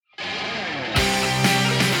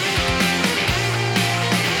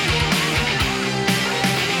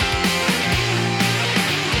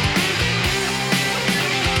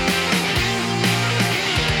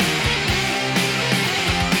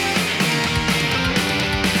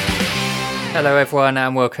Hello, everyone,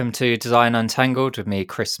 and welcome to Design Untangled with me,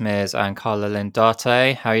 Chris Mears, and Carla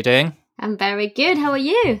Lindarte. How are you doing? I'm very good. How are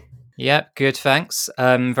you? Yep, good, thanks.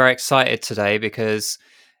 Very excited today because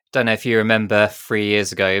don't know if you remember 3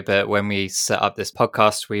 years ago, but when we set up this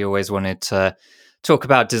podcast, we always wanted to talk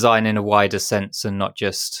about design in a wider sense and not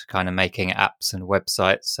just kind of making apps and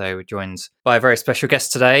websites. So we're joined by a very special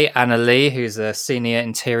guest today, Anna Lee, who's a senior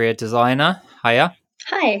interior designer. Hiya.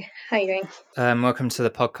 Hi, how are you doing? Welcome to the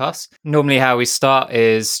podcast. Normally, how we start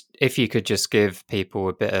is if you could just give people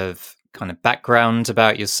a bit of kind of background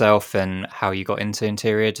about yourself and how you got into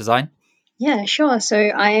interior design. Yeah, sure. So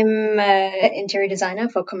I'm an interior designer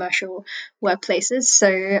for commercial workplaces. So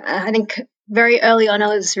I think very early on, I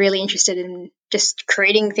was really interested in just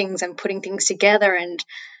creating things and putting things together and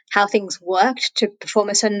how things worked to perform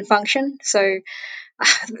a certain function. So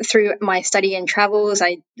through my study and travels,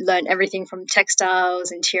 I learned everything from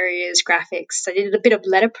textiles, interiors, graphics. I did a bit of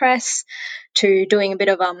letterpress to doing a bit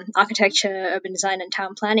of architecture, urban design, and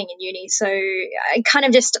town planning in uni. So I kind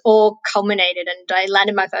of just all culminated, and I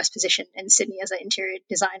landed my first position in Sydney as an interior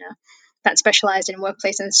designer that specialized in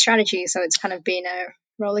workplace and strategy. So it's kind of been a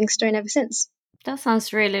rolling stone ever since. That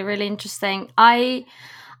sounds really, really interesting. I'm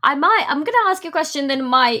gonna ask you a question that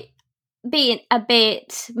might be a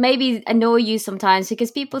bit maybe annoy you sometimes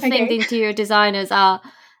because people think the interior designers are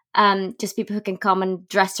just people who can come and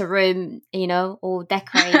dress a room, or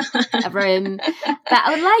decorate a room. But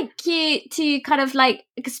I would like you to kind of like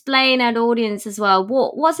explain our audience as well.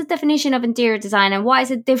 What's the definition of interior design and why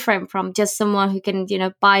is it different from just someone who can,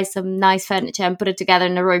 buy some nice furniture and put it together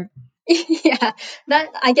in a room? Yeah,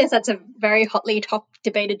 I guess that's a very hotly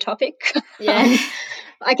debated topic. Yeah.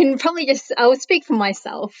 I can probably I'll speak for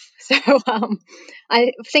myself. So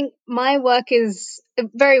I think my work is a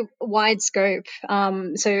very wide scope.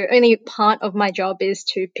 So only part of my job is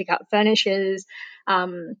to pick up furnishings,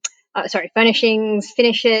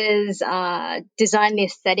 finishes, design the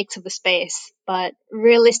aesthetics of the space. But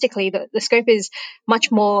realistically, the scope is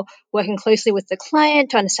much more working closely with the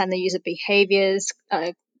client to understand the user behaviors,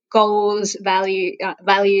 goals,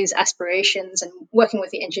 values, aspirations, and working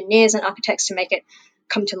with the engineers and architects to make it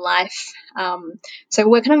come to life. So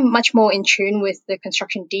we're kind of much more in tune with the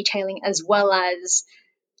construction detailing as well as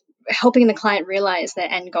helping the client realize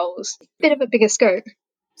their end goals. Bit of a bigger scope.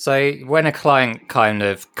 So when a client kind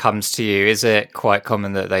of comes to you, is it quite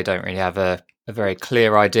common that they don't really have a very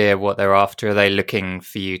clear idea what they're after? Are they looking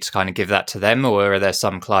for you to kind of give that to them, or are there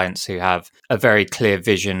some clients who have a very clear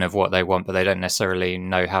vision of what they want, but they don't necessarily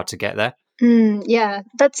know how to get there? Yeah,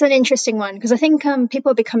 that's an interesting one because I think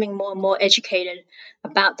people are becoming more and more educated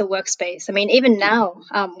about the workspace. I mean, even now,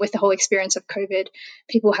 with the whole experience of COVID,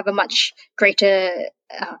 people have a much greater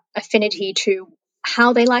affinity to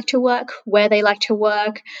how they like to work, where they like to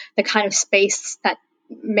work, the kind of space that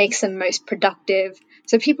makes them most productive.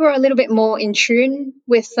 So people are a little bit more in tune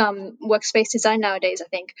with workspace design nowadays, I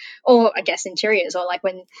think, or I guess interiors, or like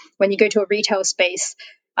when you go to a retail space.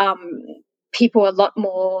 People are a lot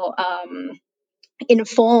more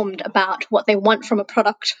informed about what they want from a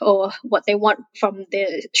product or what they want from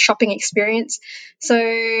the shopping experience.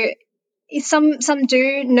 So some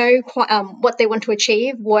do know quite, what they want to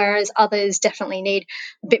achieve, whereas others definitely need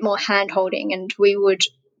a bit more hand holding, and we would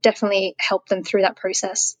definitely help them through that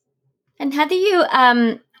process. And how do you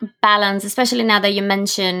balance, especially now that you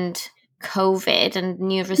mentioned COVID and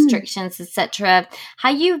new restrictions, etc., how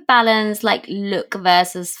you balance like look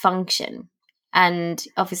versus function and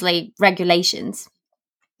obviously regulations?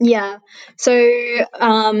 Yeah. So,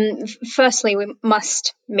 firstly, we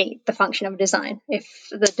must meet the function of design. If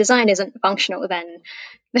the design isn't functional, then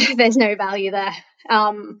there's no value there.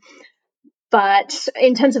 But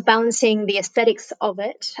in terms of balancing the aesthetics of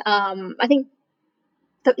it, I think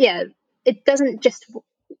that, yeah, it doesn't just,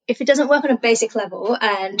 if it doesn't work on a basic level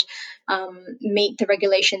and meet the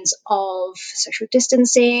regulations of social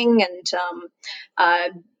distancing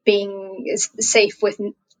and being safe with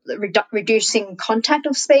reducing contact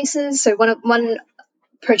of spaces. So one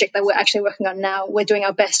project that we're actually working on now, we're doing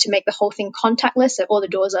our best to make the whole thing contactless, so all the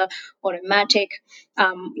doors are automatic.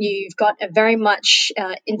 You've got a very much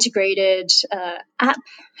integrated app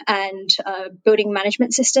and building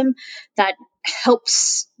management system that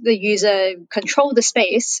helps the user control the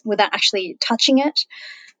space without actually touching it.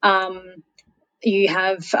 You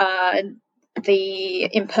have the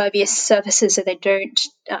impervious surfaces, so they're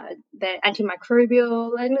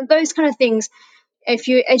antimicrobial and those kind of things. If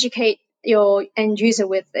you educate your end user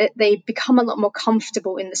with it, they become a lot more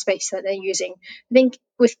comfortable in the space that they're using. I think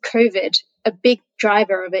with COVID, a big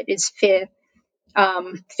driver of it is fear.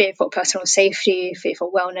 Fear for personal safety, fear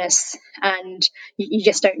for wellness, and you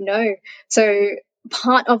just don't know. So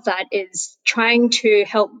part of that is trying to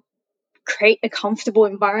help create a comfortable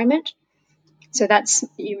environment. So that's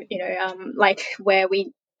like where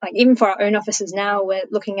we, like, even for our own offices now, we're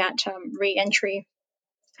looking at re-entry,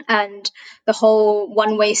 and the whole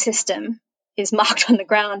one-way system is marked on the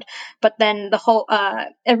ground, but then the whole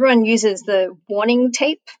everyone uses the warning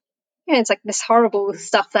tape. It's like this horrible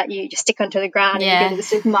stuff that you just stick onto the ground and you go to the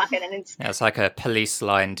supermarket and it's like a police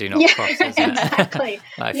line, do not cross, isn't it? Exactly.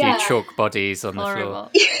 Like a few chalk bodies on the floor.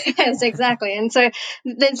 Yes, exactly. And so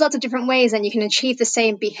there's lots of different ways, and you can achieve the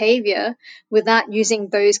same behavior without using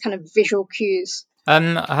those kind of visual cues.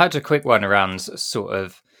 I had a quick one around sort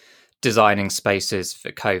of designing spaces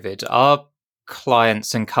for COVID. Are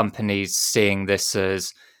clients and companies seeing this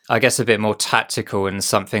as, I guess, a bit more tactical and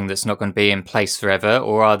something that's not going to be in place forever?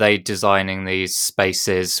 Or are they designing these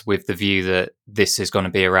spaces with the view that this is going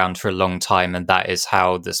to be around for a long time and that is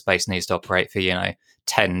how the space needs to operate for,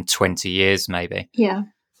 10, 20 years maybe? Yeah.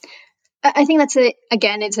 I think that's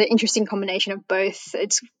it's an interesting combination of both.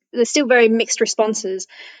 There's still very mixed responses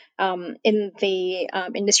in the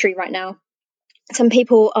industry right now. Some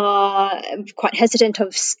people are quite hesitant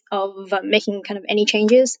of making kind of any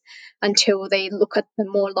changes until they look at the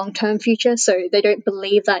more long-term future. So they don't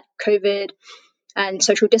believe that COVID and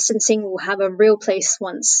social distancing will have a real place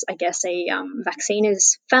once, I guess, a vaccine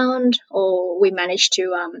is found, or we manage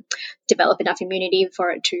to develop enough immunity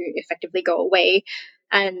for it to effectively go away.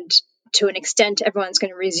 And to an extent, everyone's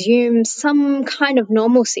going to resume some kind of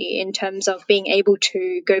normalcy in terms of being able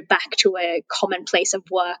to go back to a common place of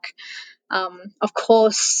work. Of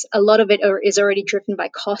course, a lot of it is already driven by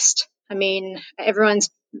cost. I mean, everyone's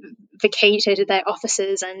vacated their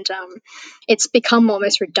offices, and it's become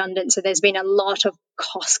almost redundant. So there's been a lot of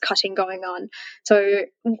cost cutting going on. So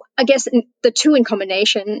I guess the two in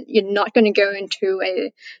combination, you're not going to go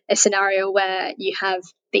into a scenario where you have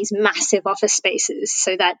these massive office spaces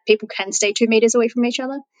so that people can stay 2 meters away from each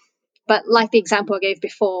other. But like the example I gave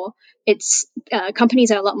before, it's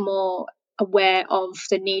companies are a lot more aware of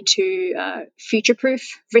the need to future-proof,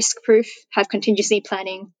 risk-proof, have contingency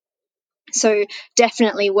planning. So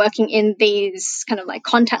definitely working in these kind of like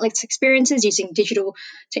contactless experiences using digital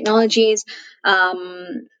technologies,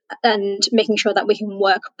 and making sure that we can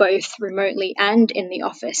work both remotely and in the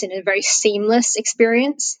office in a very seamless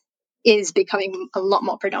experience is becoming a lot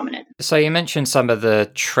more predominant. So you mentioned some of the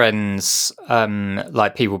trends,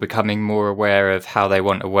 like people becoming more aware of how they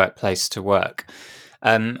want a workplace to work.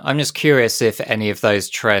 I'm just curious if any of those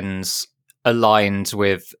trends aligned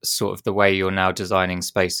with sort of the way you're now designing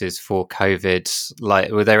spaces for COVID. Like,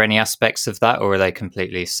 were there any aspects of that, or are they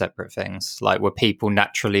completely separate things? Like, were people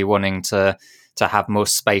naturally wanting to have more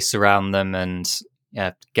space around them and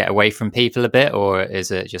get away from people a bit, or is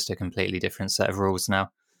it just a completely different set of rules now?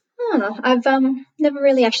 I don't know. I've never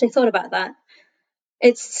really actually thought about that.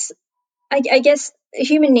 It's, I guess,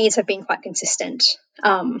 human needs have been quite consistent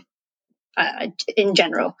in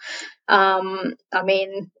general. I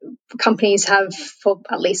mean, companies have, for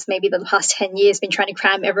at least maybe the past 10 years, been trying to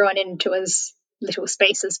cram everyone into as little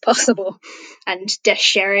space as possible, and desk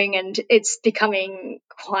sharing, and it's becoming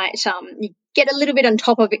quite, you get a little bit on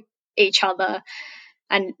top of each other,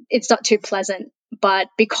 and it's not too pleasant. But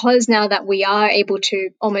because now that we are able to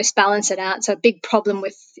almost balance it out, so a big problem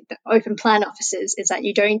with the open plan offices is that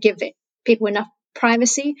you don't give people enough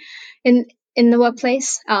privacy in the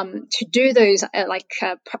workplace to do those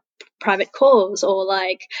private calls, or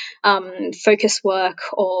like focus work,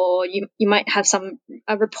 or you might have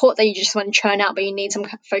a report that you just want to churn out but you need some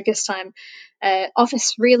focus time.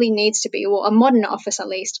 Office really needs to be, or a modern office at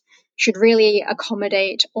least, should really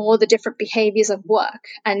accommodate all the different behaviors of work,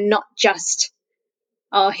 and not just,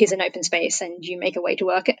 oh, here's an open space and you make a way to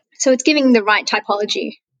work it. So it's giving the right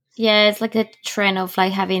typology. Yeah, it's like a trend of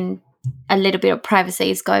like having a little bit of privacy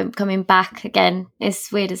is coming back again.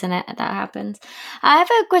 It's weird, isn't it, that happens? I have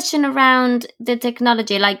a question around the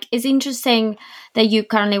technology. Like, it's interesting that you're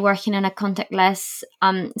currently working in a contactless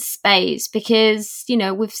space, because,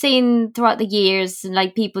 we've seen throughout the years,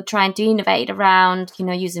 like, people trying to innovate around,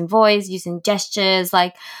 using voice, using gestures.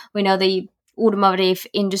 Like, we know the automotive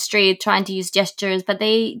industry trying to use gestures, but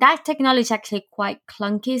that technology is actually quite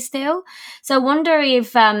clunky still. So I wonder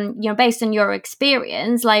if based on your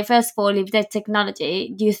experience, like, first of all, if the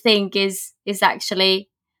technology do you think is actually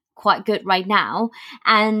quite good right now,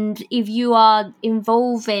 and if you are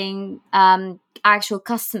involving actual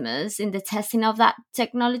customers in the testing of that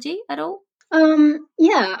technology at all?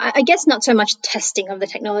 Yeah, I guess not so much testing of the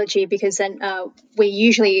technology, because then we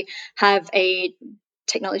usually have a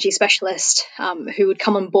technology specialist who would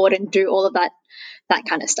come on board and do all of that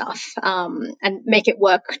kind of stuff, and make it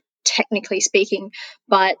work technically speaking,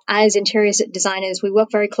 but as interior designers, we work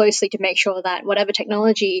very closely to make sure that whatever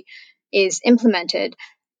technology is implemented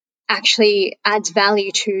actually adds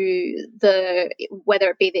value to whether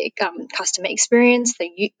it be the customer experience,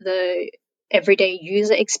 the everyday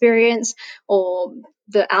user experience, or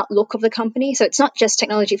the outlook of the company. So it's not just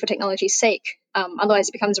technology for technology's sake. Otherwise,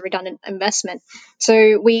 it becomes a redundant investment.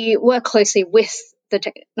 So we work closely with the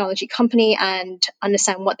technology company and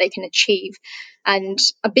understand what they can achieve. And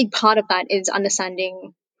a big part of that is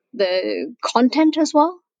understanding the content as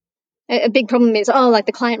well. A big problem is, like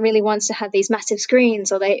the client really wants to have these massive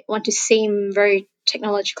screens, or they want to seem very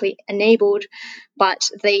technologically enabled, but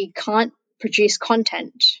they can't produce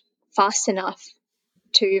content fast enough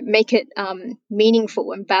to make it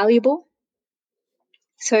meaningful and valuable.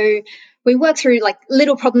 So we work through like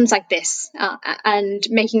little problems like this and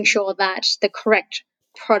making sure that the correct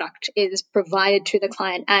product is provided to the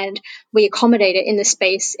client and we accommodate it in the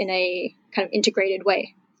space in a kind of integrated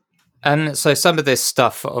way. And so some of this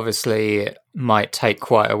stuff obviously might take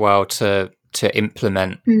quite a while to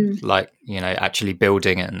implement, like, actually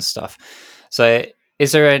building it and stuff. So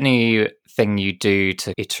is there anything you do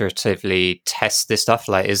to iteratively test this stuff?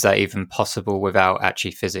 Like, is that even possible without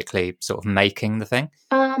actually physically sort of making the thing?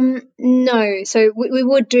 No. So we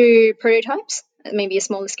would do prototypes, maybe a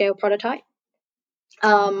smaller scale prototype.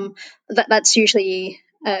 That's usually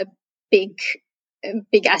a big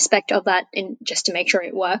aspect of that, just to make sure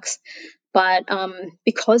it works. But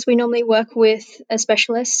because we normally work with a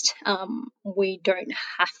specialist, we don't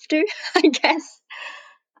have to, I guess.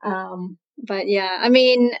 But yeah, I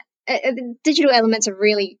mean, digital elements are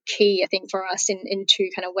really key, I think, for us in two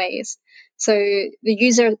kind of ways. So the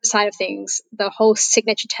user side of things, the whole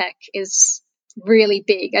signature tech is really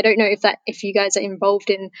big. I don't know if you guys are involved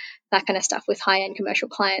in that kind of stuff with high-end commercial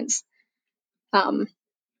clients,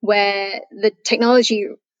 where the technology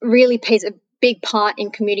really plays a big part in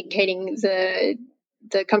communicating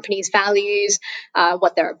the company's values,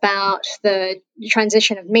 what they're about, the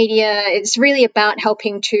transition of media. It's really about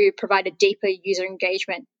helping to provide a deeper user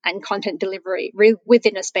engagement and content delivery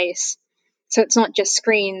within a space. So it's not just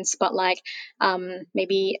screens, but like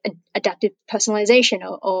maybe adaptive personalization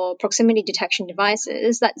or proximity detection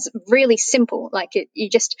devices. That's really simple. Like you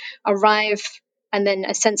just arrive and then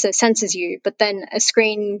a sensor senses you, but then a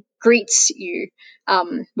screen greets you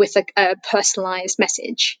with a personalized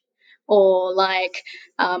message. Or like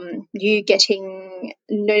you getting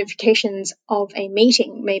notifications of a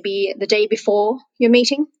meeting, maybe the day before your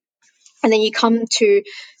meeting, and then you come to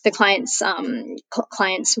the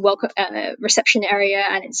client's welcome reception area,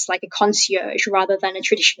 and it's like a concierge rather than a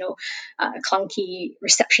traditional clunky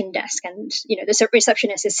reception desk. And the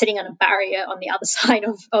receptionist is sitting on a barrier on the other side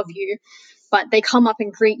of you, but they come up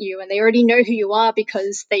and greet you, and they already know who you are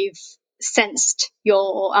because they've sensed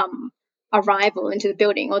your arrival into the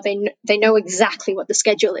building, or they know exactly what the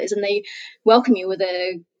schedule is, and they welcome you with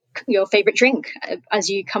your favorite drink as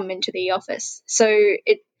you come into the office. So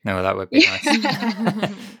no, that would be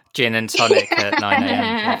nice. Gin and tonic at 9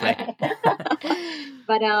 a.m.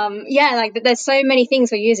 But like there's so many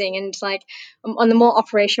things we're using, and like on the more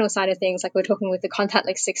operational side of things, like we're talking with the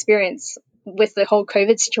contactless experience with the whole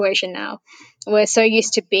COVID situation now, we're so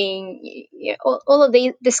used to being all of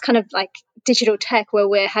this kind of like digital tech where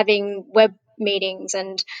we're having web meetings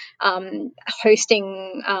and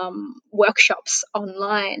hosting workshops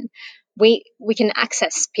online. We can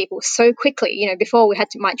access people so quickly. Before we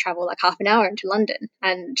might travel like half an hour into London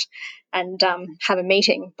and have a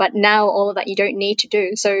meeting, but now all of that you don't need to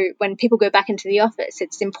do. So when people go back into the office,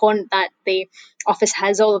 it's important that the office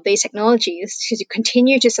has all of these technologies to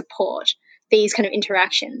continue to support these kind of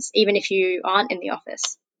interactions, even if you aren't in the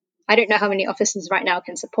office. I don't know how many offices right now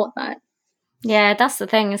can support that. Yeah, that's the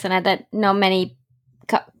thing, isn't it? That not many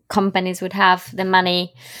companies would have the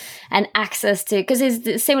money and access to, because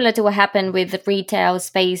it's similar to what happened with retail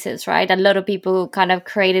spaces, right? A lot of people kind of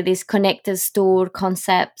created these connected store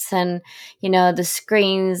concepts, and the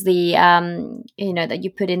screens, the that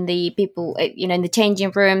you put in the people, in the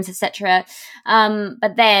changing rooms, etc.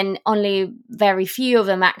 But then only very few of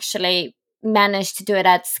them actually managed to do it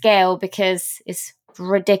at scale because it's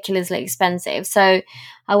ridiculously expensive. So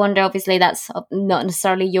I wonder, obviously that's not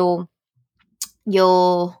necessarily your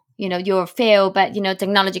field, but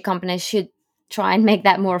technology companies should try and make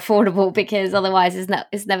that more affordable, because otherwise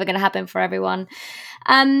it's never going to happen for everyone.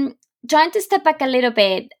 Trying to step back a little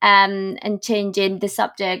bit and changing the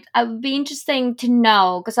subject, I would be interesting to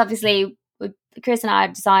know, because obviously Chris and I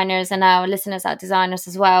are designers and our listeners are designers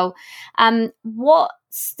as well.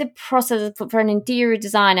 What's the process for an interior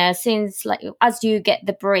designer, since like as you get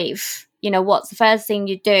the brief what's the first thing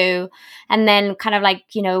you do? And then kind of like,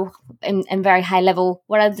 in very high level,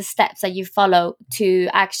 what are the steps that you follow to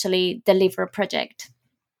actually deliver a project?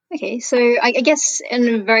 Okay, so I guess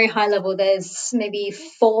in a very high level, there's maybe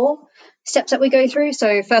 4 steps that we go through.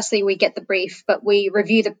 So firstly, we get the brief, but we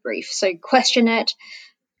review the brief. So question it,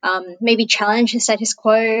 maybe challenge the status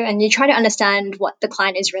quo, and you try to understand what the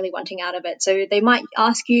client is really wanting out of it. So they might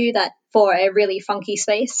ask you that for a really funky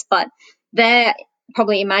space, but they're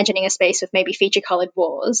probably imagining a space with maybe feature-colored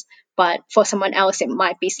walls, but for someone else, it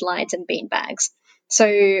might be slides and bean bags. So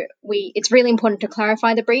it's really important to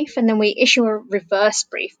clarify the brief, and then we issue a reverse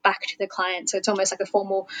brief back to the client. So it's almost like a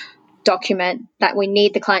formal document that we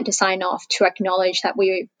need the client to sign off to acknowledge that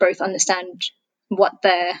we both understand what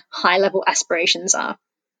their high-level aspirations are.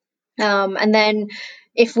 And then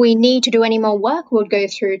if we need to do any more work, we'll go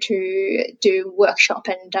through to do workshop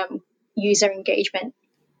and user engagement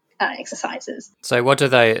exercises. So what do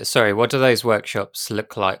those workshops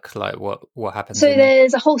look like? Like what happens? So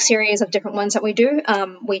there's a whole series of different ones that we do.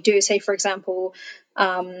 We do, say, for example,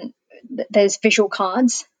 there's visual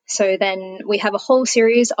cards. So then we have a whole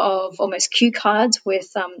series of almost cue cards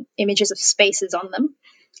with images of spaces on them,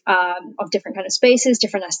 of different kind of spaces,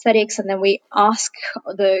 different aesthetics. And then we ask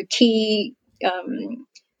the key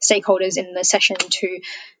stakeholders in the session to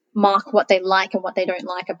mark what they like and what they don't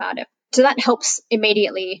like about it. So that helps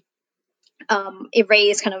immediately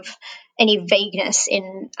erase kind of any vagueness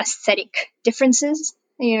in aesthetic differences.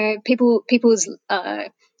 People's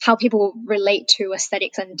how people relate to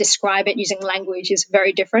aesthetics and describe it using language is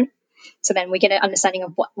very different. So then we get an understanding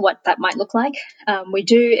of what that might look like. We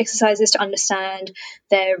do exercises to understand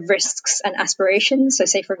their risks and aspirations. So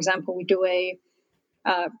say, for example, we do a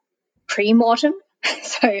pre-mortem.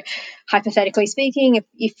 So hypothetically speaking,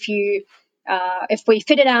 if we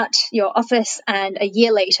fitted out your office and a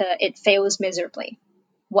year later it fails miserably,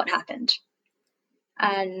 what happened?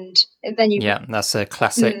 And then that's a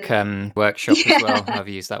classic workshop as well. I've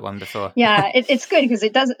used that one before. It's good because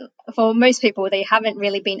it does, for most people, they haven't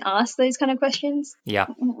really been asked those kind of questions.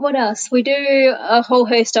 What else? We do a whole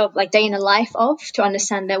host of like day in the life to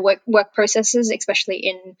understand their work processes, especially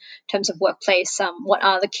in terms of workplace. What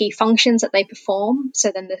are the key functions that they perform?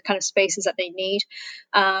 So then the kind of spaces that they need,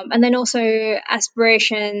 and then also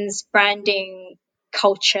aspirations, branding,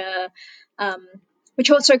 culture. Which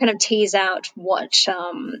also kind of tease out what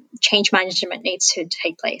change management needs to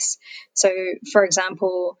take place. So, for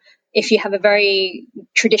example, if you have a very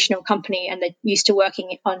traditional company and they're used to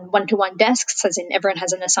working on one-to-one desks, as in everyone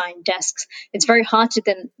has an assigned desk, it's very hard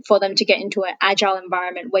for them to get into an agile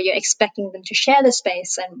environment where you're expecting them to share the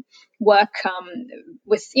space and work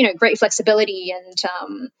with great flexibility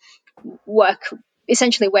and work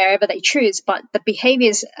essentially wherever they choose. But the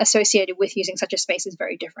behaviors associated with using such a space is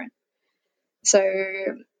very different. So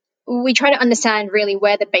we try to understand really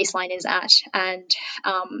where the baseline is at, and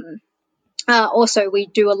also we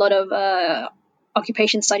do a lot of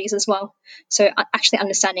occupation studies as well. So actually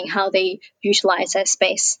understanding how they utilize their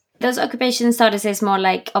space. Those occupation studies is more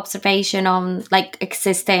like observation on like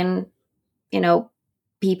existing,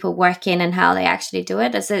 people working and how they actually do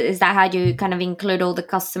it. Is that how you kind of include all the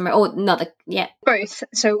customer or not? Both.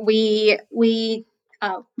 So we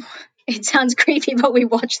it sounds creepy, but we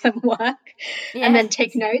watch them work and then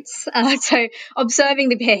take notes. So observing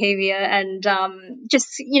the behavior and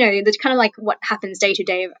just, the kind of like what happens day to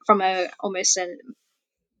day from almost an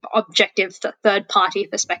objective third party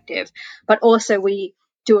perspective. But also we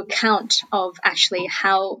do a count of actually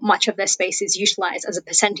how much of their space is utilized as a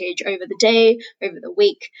percentage over the day, over the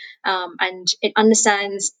week. And it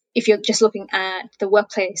understands, if you're just looking at the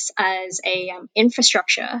workplace as a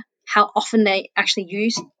infrastructure, how often they actually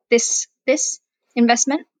use this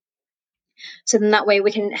investment. So then that way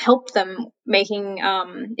we can help them making,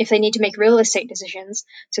 if they need to make real estate decisions.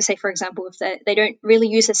 So say, for example, if they don't really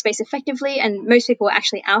use the space effectively, and most people are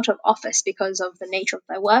actually out of office because of the nature of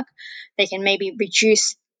their work, they can maybe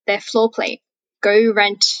reduce their floor plate, go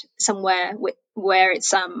rent somewhere where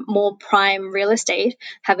it's more prime real estate,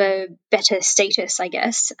 have a better status, I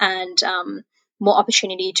guess, and more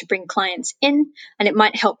opportunity to bring clients in, and it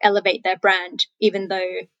might help elevate their brand, even though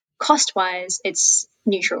cost-wise it's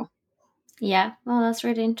neutral. Yeah, well, that's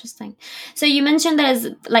really interesting. So you mentioned there's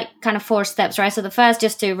like kind of 4 steps, right? So the first,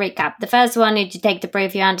 just to recap, the first one is you take the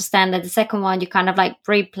brief, you understand that. The second one, you kind of like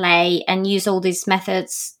replay and use all these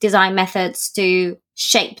methods, design methods, to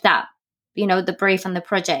shape that, the brief and the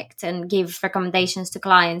project and give recommendations to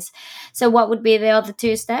clients. So what would be the other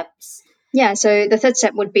 2 steps? Yeah, so the third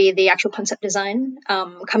step would be the actual concept design,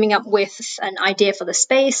 coming up with an idea for the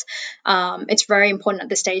space. It's very important at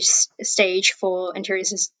this stage for interior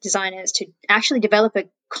designers to actually develop a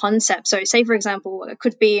concept. So, say for example, it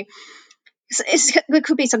could be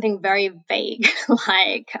something very vague,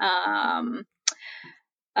 like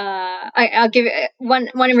I'll give one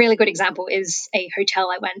really good example is a hotel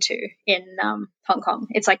I went to in Hong Kong.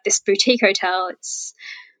 It's like this boutique hotel. It's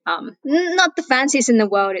not the fanciest in the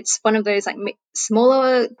world. It's one of those like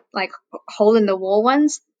smaller, like hole in the wall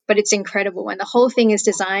ones, but it's incredible. And the whole thing is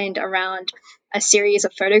designed around a series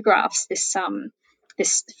of photographs. This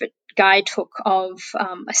guy took of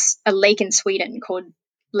a lake in Sweden called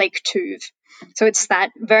Lake Tuve. So it's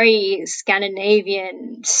that very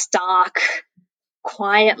Scandinavian, stark,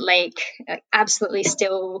 quiet lake, absolutely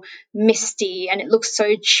still, misty, and it looks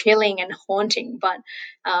so chilling and haunting. But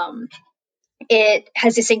it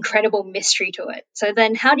has this incredible mystery to it. So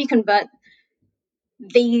then how do you convert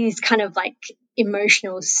these kind of like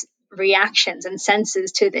emotional reactions and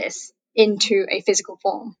senses to this into a physical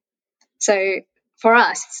form? So for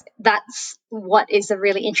us, that's what is a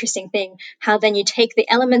really interesting thing. How then you take the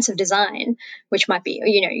elements of design, which might be,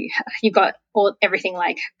 you've got everything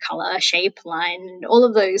like color, shape, line, all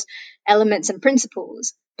of those elements and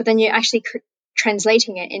principles, but then you're actually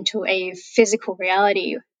translating it into a physical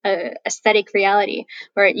reality, aesthetic reality,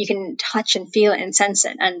 where you can touch and feel it and sense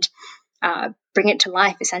it and bring it to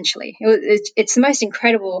life, essentially. It's the most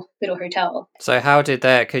incredible little hotel. So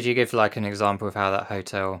could you give like an example of how that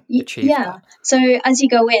hotel achieved that? So as you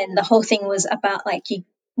go in, the whole thing was about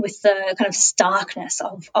with the kind of starkness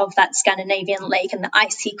of that Scandinavian lake and the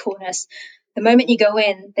icy coolness. The moment you go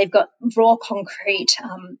in, they've got raw concrete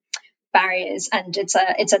barriers, and it's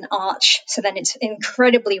an arch, so then it's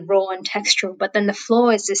incredibly raw and textural, but then the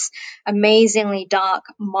floor is this amazingly dark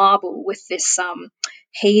marble with this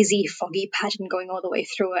hazy, foggy pattern going all the way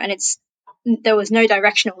through it, and there was no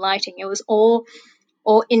directional lighting. It was all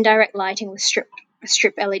indirect lighting with strip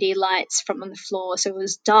LED lights from on the floor, so it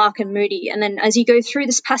was dark and moody. And then as you go through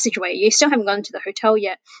this passageway, you still haven't gone to the hotel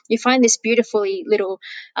yet, you find this beautifully little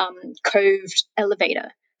coved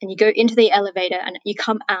elevator, and you go into the elevator and you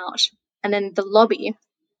come out, and then the lobby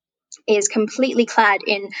is completely clad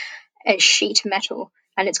in a sheet metal,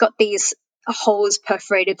 and it's got these holes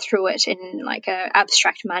perforated through it in like a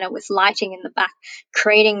abstract manner with lighting in the back,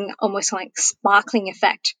 creating almost like sparkling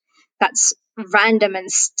effect that's random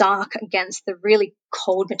and stark against the really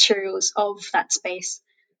cold materials of that space.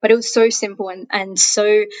 But it was so simple and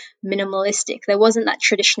so minimalistic. There wasn't that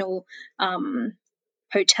traditional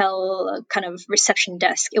hotel kind of reception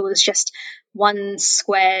desk. It was just one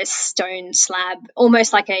square stone slab,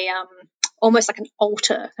 almost like an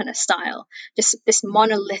altar kind of style, just this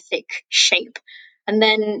monolithic shape. And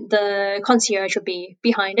then the concierge would be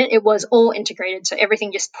behind it. It was all integrated, so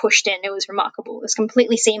everything just pushed in. It was remarkable. It was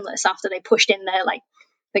completely seamless after they pushed in their like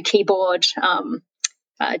the keyboard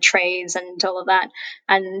trays and all of that.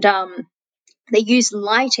 And they used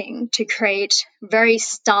lighting to create very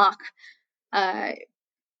stark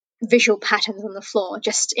visual patterns on the floor,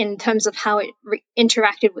 just in terms of how it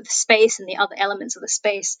interacted with the space and the other elements of the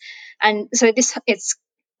space. And so it's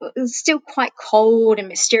still quite cold and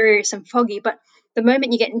mysterious and foggy, but the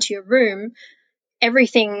moment you get into your room,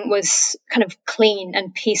 everything was kind of clean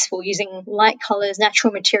and peaceful, using light colors,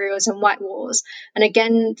 natural materials, and white walls. And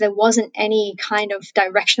again, there wasn't any kind of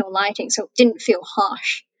directional lighting, so it didn't feel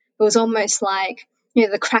harsh. It was almost like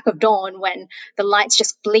the crack of dawn when the light's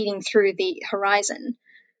just bleeding through the horizon.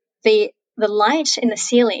 The light in the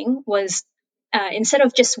ceiling was instead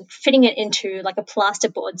of just fitting it into like a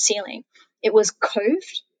plasterboard ceiling, it was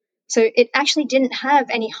coved. So it actually didn't have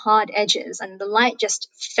any hard edges, and the light just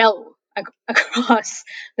fell across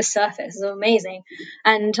the surface. It was amazing.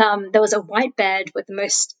 And there was a white bed with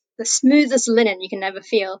the smoothest linen you can ever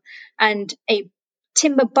feel, and a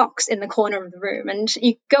timber box in the corner of the room. And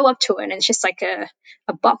you go up to it, and it's just like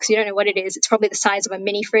a box. You don't know what it is. It's probably the size of a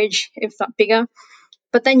mini fridge, if not bigger.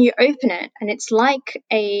 But then you open it, and it's like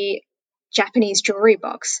a Japanese jewelry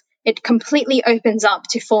box. It completely opens up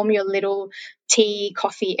to form your little tea,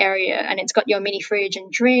 coffee area, and it's got your mini fridge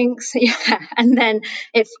and drinks. Yeah. And then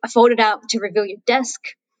it folded out to reveal your desk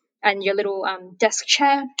and your little desk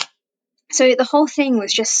chair. So the whole thing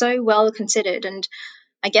was just so well considered. And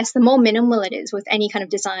I guess the more minimal it is with any kind of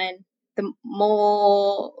design, the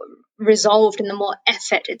more resolved and the more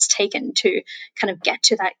effort it's taken to kind of get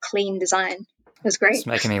to that clean design. It was great. It's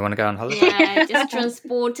making me want to go on holiday. Yeah, it just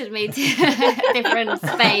transported me to a different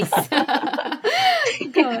space.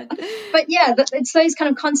 God. But yeah, it's those kind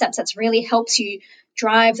of concepts that really helps you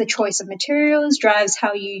drive the choice of materials, drives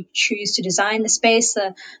how you choose to design the space,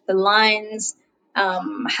 the lines,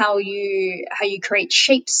 how you create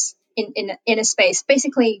shapes in a space.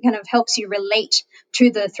 Basically, kind of helps you relate to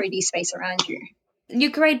the 3D space around you. You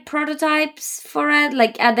create prototypes for it?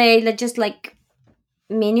 Like, are they just like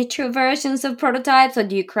miniature versions of prototypes, or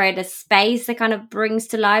do you create a space that kind of brings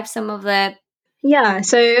to life some of the... Yeah,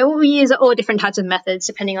 so we use all different types of methods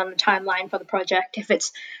depending on the timeline for the project. If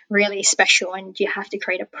it's really special and you have to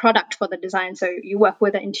create a product for the design, so you work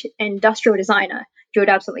with an industrial designer, you would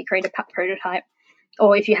absolutely create a prototype.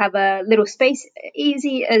 Or if you have a little space,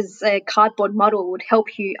 easy as a cardboard model would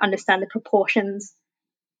help you understand the proportions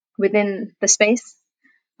within the space.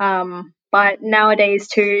 But nowadays,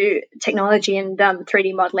 too, technology and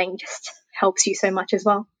 3D modeling just helps you so much as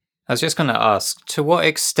well. I was just going to ask, to what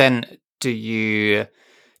extent do you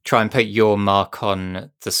try and put your mark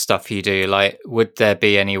on the stuff you do? Like, would there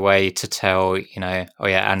be any way to tell, oh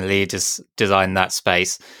yeah, Annalee just designed that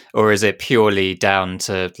space? Or is it purely down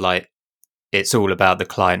to, like, it's all about the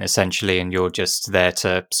client essentially, and you're just there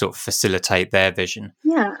to sort of facilitate their vision?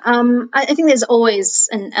 Yeah, I think there's always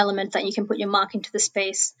an element that you can put your mark into the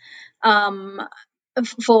space.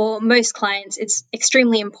 For most clients, it's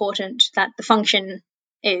extremely important that the function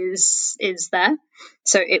is there,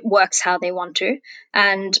 so it works how they want to.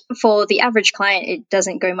 And for the average client, it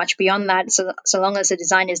doesn't go much beyond that. So long as the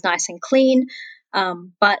design is nice and clean.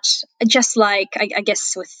 But just like I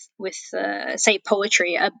guess with say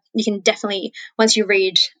poetry, you can definitely, once you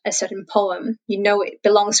read a certain poem, it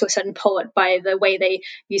belongs to a certain poet by the way they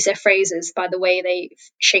use their phrases, by the way they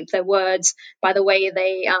shape their words, by the way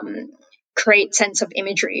they create sense of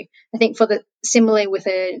imagery. I think similarly with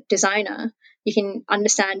a designer, you can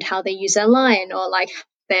understand how they use their line or like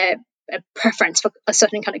their preference for a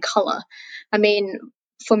certain kind of color. I mean,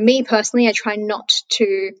 for me personally, I try not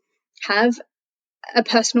to have a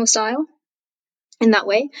personal style in that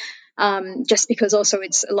way, just because also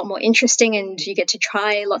it's a lot more interesting and you get to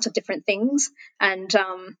try lots of different things. And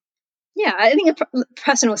yeah, I think a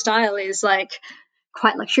personal style is like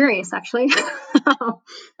quite luxurious actually.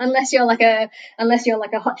 unless you're like a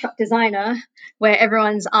hotshot designer where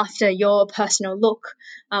everyone's after your personal look.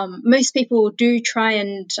 Most people do try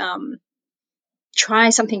and try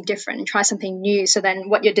something different and try something new, so then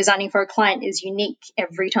what you're designing for a client is unique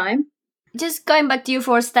every time. Just going back to your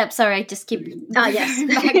 4 steps, sorry, I just keep... yes.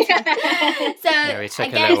 So yeah, we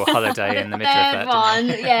took a little holiday in the middle of that,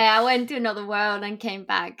 didn't we? Yeah, I went to another world and came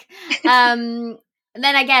back.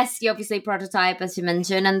 Then I guess you obviously prototype, as you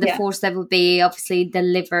mentioned, and the 4th step would be obviously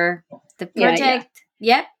deliver the project.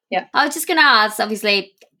 Yeah. I was just going to ask,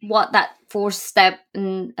 obviously, what that 4th step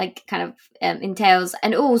like kind of entails,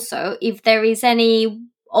 and also if there is any,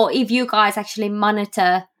 or if you guys actually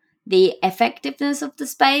monitor the effectiveness of the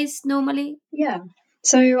space normally. Yeah.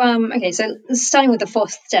 So okay, so starting with the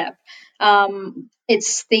 4th step,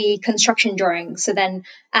 it's the construction drawing. So then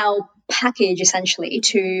our package essentially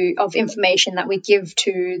of information that we give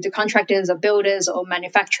to the contractors or builders or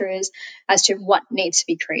manufacturers as to what needs to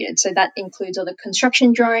be created. So that includes all the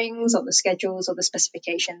construction drawings or the schedules or the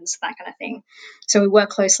specifications, that kind of thing. So we work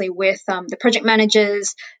closely with the project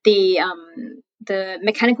managers, the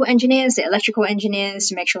mechanical engineers, the electrical engineers,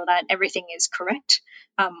 to make sure that everything is correct.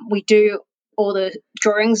 We do all the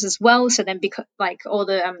drawings as well, so then like all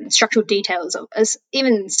the structural details,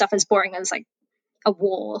 even stuff as boring as like a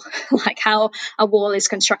wall, like how a wall is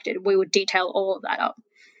constructed, we would detail all of that up.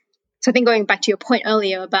 So I think going back to your point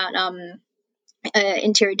earlier about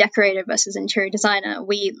interior decorator versus interior designer,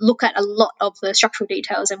 we look at a lot of the structural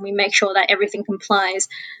details and we make sure that everything complies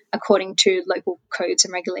according to local codes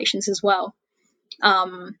and regulations as well.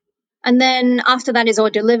 And then after that is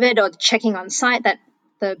all delivered, or checking on site that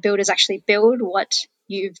the builders actually build what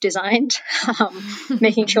you've designed,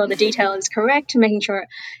 making sure the detail is correct, making sure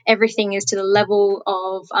everything is to the level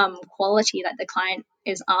of quality that the client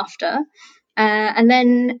is after. And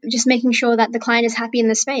then just making sure that the client is happy in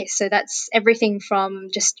the space. So that's everything from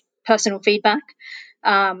just personal feedback,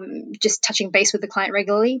 just touching base with the client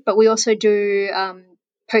regularly. But we also do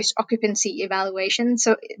post-occupancy evaluation.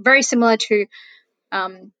 So very similar to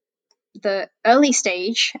the early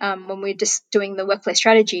stage when we're just doing the workplace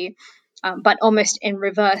strategy, but almost in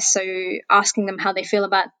reverse. So asking them how they feel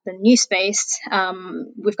about the new space.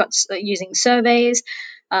 We've got using surveys,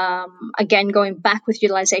 again, going back with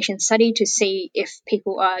utilization study to see if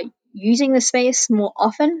people are using the space more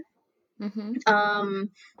often. Mm-hmm.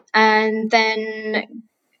 And then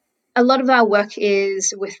a lot of our work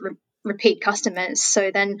is with repeat customers.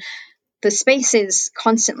 So then the space is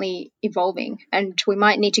constantly evolving and we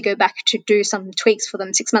might need to go back to do some tweaks for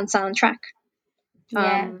them 6 months down the track.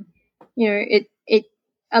 Yeah. It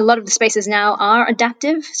a lot of the spaces now are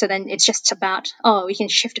adaptive. So then it's just about, we can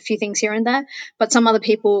shift a few things here and there. But some other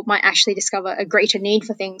people might actually discover a greater need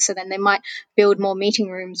for things. So then they might build more meeting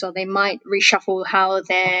rooms, or they might reshuffle how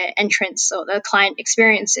their entrance or the client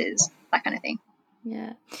experience is, that kind of thing.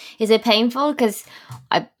 Yeah. Is it painful? Because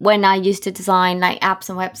when I used to design like apps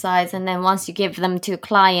and websites, and then once you give them to a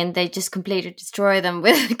client, they just completely destroy them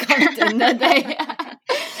with content that they...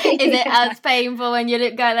 Is it as painful when you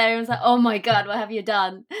go there and it's like, oh my God, what have you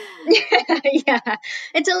done? Yeah,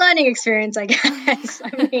 it's a learning experience, I guess.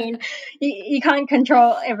 I mean, you can't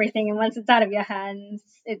control everything, and once it's out of your hands,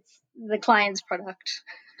 it's the client's product.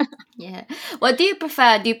 Yeah. What do you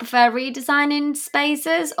prefer? Do you prefer redesigning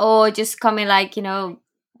spaces or just coming like,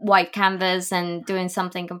 white canvas and doing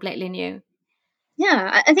something completely new?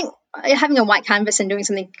 Yeah, I think having a white canvas and doing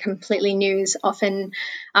something completely new is often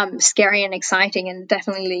scary and exciting, and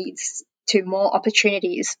definitely leads to more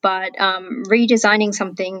opportunities. But redesigning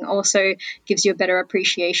something also gives you a better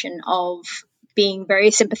appreciation of being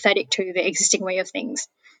very sympathetic to the existing way of things.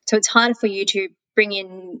 So it's hard for you to bring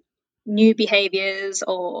in new behaviors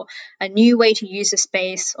or a new way to use a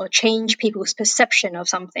space or change people's perception of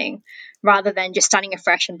something, rather than just starting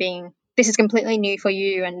afresh and being, this is completely new for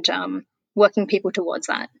you, and working people towards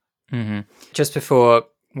that. Mm-hmm. Just before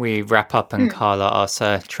we wrap up and Carla asks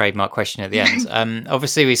a trademark question at the end,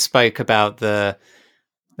 obviously we spoke about the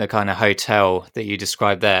kind of hotel that you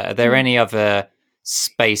described there. Are there any other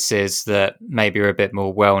spaces that maybe are a bit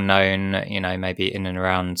more well known, maybe in and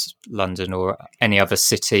around London or any other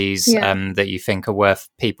cities that you think are worth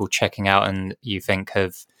people checking out and you think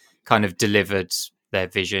have kind of delivered their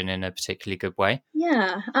vision in a particularly good way?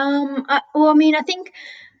 Yeah. I think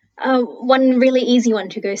one really easy one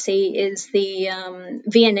to go see is the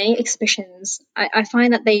V&A exhibitions. I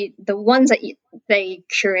find that the ones that they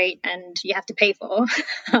curate and you have to pay for,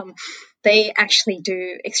 they actually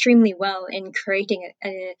do extremely well in creating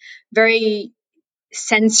a very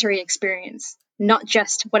sensory experience. Not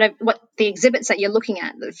just what the exhibits that you're looking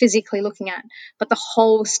at, physically looking at, but the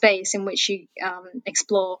whole space in which you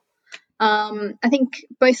explore. I think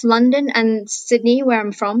both London and Sydney, where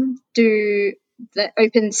I'm from, do the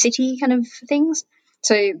open city kind of things.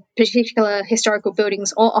 So particular historical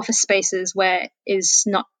buildings or office spaces where is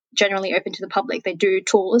not generally open to the public, they do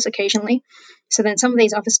tours occasionally. So then some of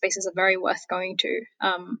these office spaces are very worth going to.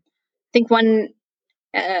 I think one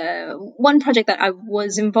project that I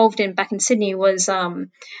was involved in back in Sydney was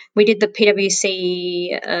we did the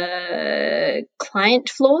PwC client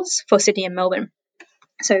floors for Sydney and Melbourne.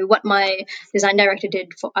 So what my design director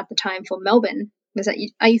did at the time for Melbourne was that,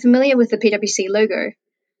 are you familiar with the PwC logo?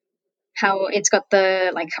 How it's got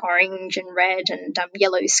the like orange and red and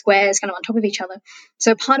yellow squares kind of on top of each other.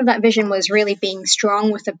 So part of that vision was really being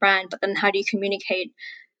strong with the brand, but then how do you communicate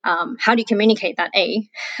that,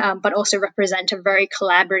 but also represent a very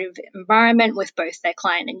collaborative environment with both their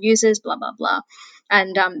client and users, blah, blah, blah.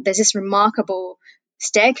 And there's this remarkable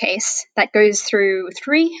staircase that goes through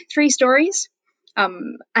three stories.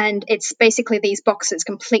 And it's basically these boxes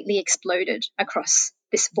completely exploded across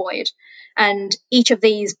this void. And each of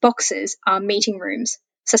these boxes are meeting rooms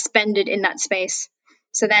suspended in that space.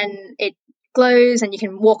 So then it glows and you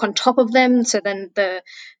can walk on top of them. So then the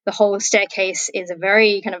whole staircase is a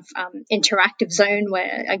very kind of interactive zone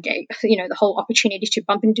where, the whole opportunity to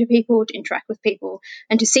bump into people, to interact with people,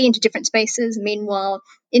 and to see into different spaces. Meanwhile,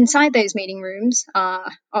 inside those meeting rooms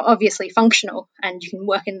are obviously functional and you can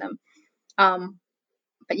work in them.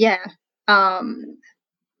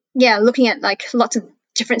 Looking at like lots of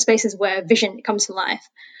different spaces where vision comes to life.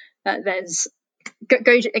 There's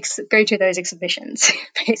go to those exhibitions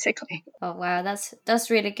basically. Oh wow, that's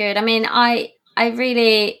really good. I mean, I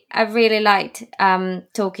really liked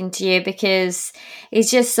talking to you because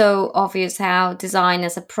it's just so obvious how design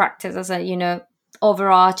as a practice, as a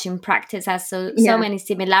overarching practice, has so many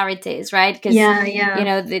similarities, right? Because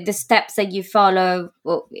the steps that you follow,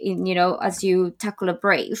 as you tackle a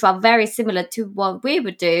brief, are very similar to what we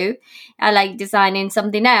would do. I like designing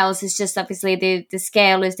something else. It's just obviously the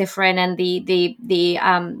scale is different and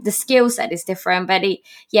the skill set is different. But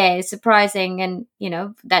it's surprising, and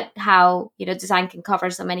that how design can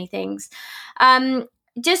cover so many things. I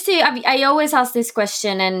always ask this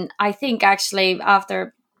question, and I think actually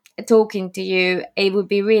after talking to you, it would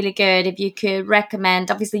be really good if you could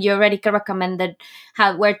recommend. Obviously, you already recommended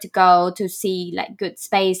where to go to see like good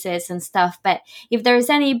spaces and stuff. But if there is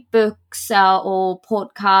any books or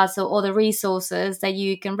podcasts or other resources that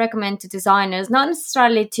you can recommend to designers, not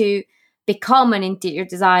necessarily to become an interior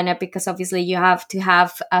designer, because obviously you have to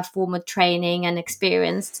have a formal training and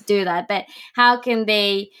experience to do that. But how can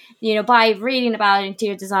they, by reading about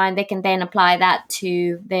interior design, they can then apply that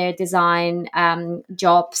to their design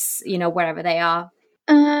jobs, wherever they are?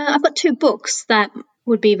 I've got 2 books that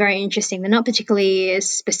would be very interesting. They're not particularly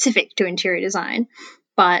specific to interior design,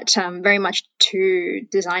 but very much to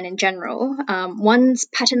design in general. One's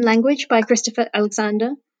Pattern Language by Christopher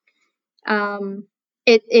Alexander.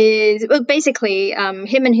 It is basically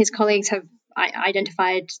him and his colleagues have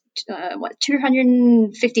identified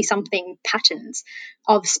 250 something patterns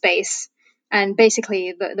of space, and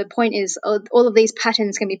basically the point is all of these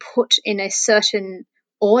patterns can be put in a certain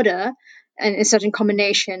order and a certain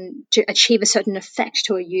combination to achieve a certain effect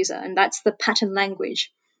to a user, and that's the pattern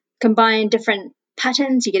language. Combine different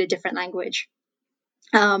patterns, you get a different language.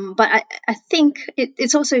 But I think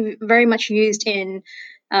it's also very much used in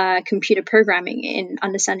computer programming, in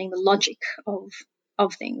understanding the logic of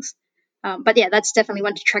things. But yeah, that's definitely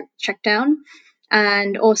one to track down.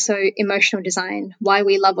 And also Emotional Design, Why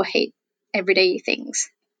We Love or Hate Everyday Things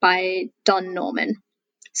by Don Norman.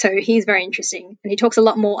 So he's very interesting, and he talks a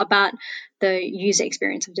lot more about the user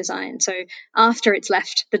experience of design. So after it's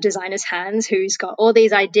left the designer's hands, who's got all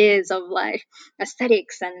these ideas of like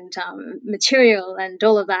aesthetics and material and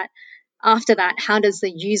all of that, after that, how does the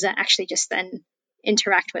user actually just then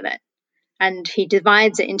interact with it? And he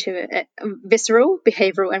divides it into a visceral,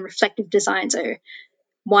 behavioral, and reflective design. So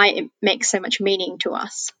why it makes so much meaning to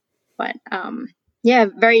us. But yeah,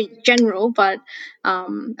 very general, but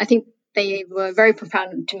I think they were very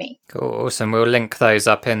profound to me. Cool, awesome. We'll link those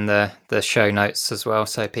up in the show notes as well,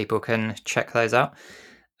 so people can check those out.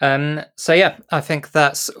 So yeah, I think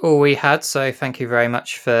that's all we had. So thank you very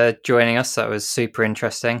much for joining us. That was super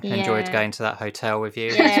interesting. Yeah. Enjoyed going to that hotel with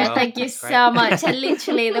you. Yeah, as well. Thank you so much. And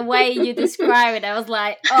literally the way you describe it, I was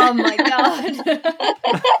like, oh my God.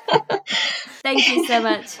 Thank you so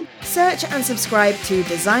much. Search and subscribe to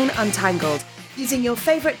Design Untangled using your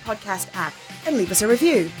favourite podcast app and leave us a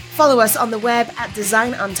review. Follow us on the web at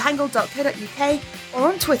designuntangled.co.uk or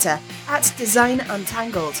on Twitter at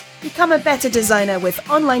designuntangled. Become a better designer with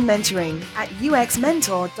online mentoring at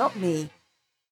uxmentor.me.